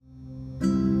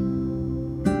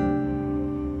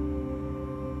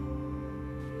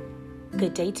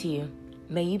Good day to you.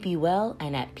 May you be well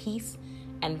and at peace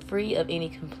and free of any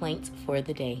complaints for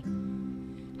the day.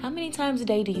 How many times a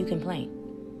day do you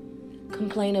complain?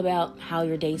 Complain about how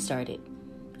your day started,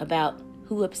 about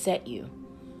who upset you,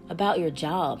 about your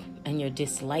job and your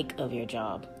dislike of your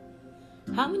job.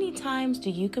 How many times do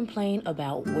you complain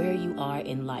about where you are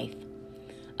in life,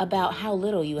 about how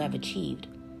little you have achieved?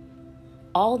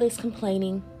 All this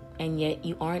complaining, and yet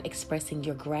you aren't expressing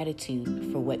your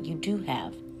gratitude for what you do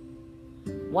have.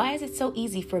 Why is it so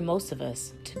easy for most of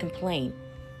us to complain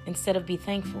instead of be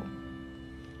thankful?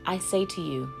 I say to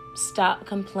you, stop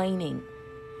complaining.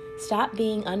 Stop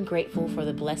being ungrateful for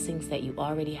the blessings that you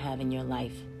already have in your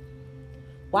life.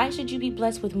 Why should you be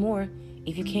blessed with more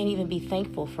if you can't even be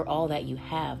thankful for all that you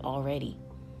have already?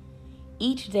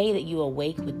 Each day that you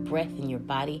awake with breath in your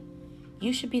body,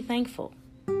 you should be thankful.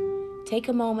 Take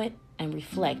a moment and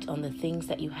reflect on the things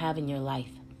that you have in your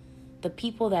life, the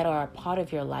people that are a part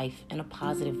of your life in a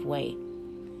positive way.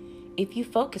 If you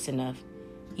focus enough,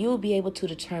 you will be able to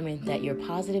determine that your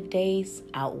positive days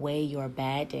outweigh your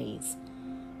bad days,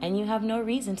 and you have no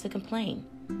reason to complain.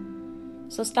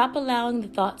 So stop allowing the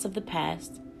thoughts of the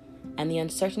past and the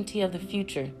uncertainty of the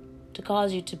future to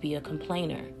cause you to be a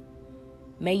complainer.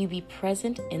 May you be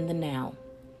present in the now,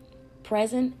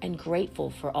 present and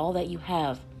grateful for all that you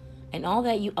have and all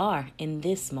that you are in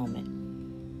this moment.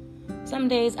 Some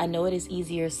days I know it is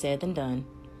easier said than done,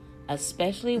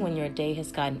 especially when your day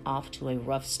has gotten off to a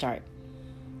rough start,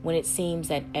 when it seems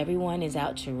that everyone is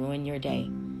out to ruin your day,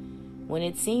 when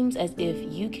it seems as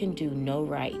if you can do no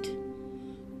right.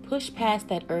 Push past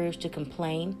that urge to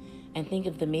complain and think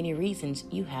of the many reasons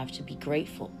you have to be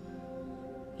grateful.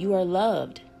 You are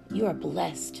loved, you are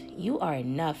blessed, you are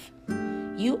enough,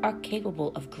 you are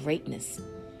capable of greatness.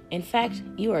 In fact,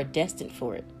 you are destined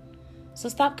for it. So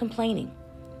stop complaining.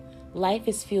 Life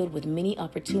is filled with many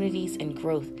opportunities and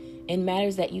growth in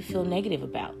matters that you feel negative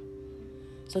about.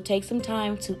 So take some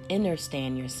time to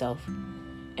understand yourself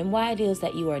and why it is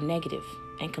that you are negative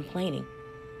and complaining.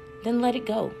 Then let it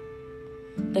go.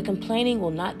 The complaining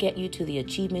will not get you to the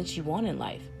achievements you want in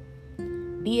life.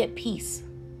 Be at peace.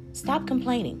 Stop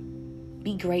complaining.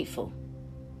 Be grateful.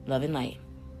 Love and light.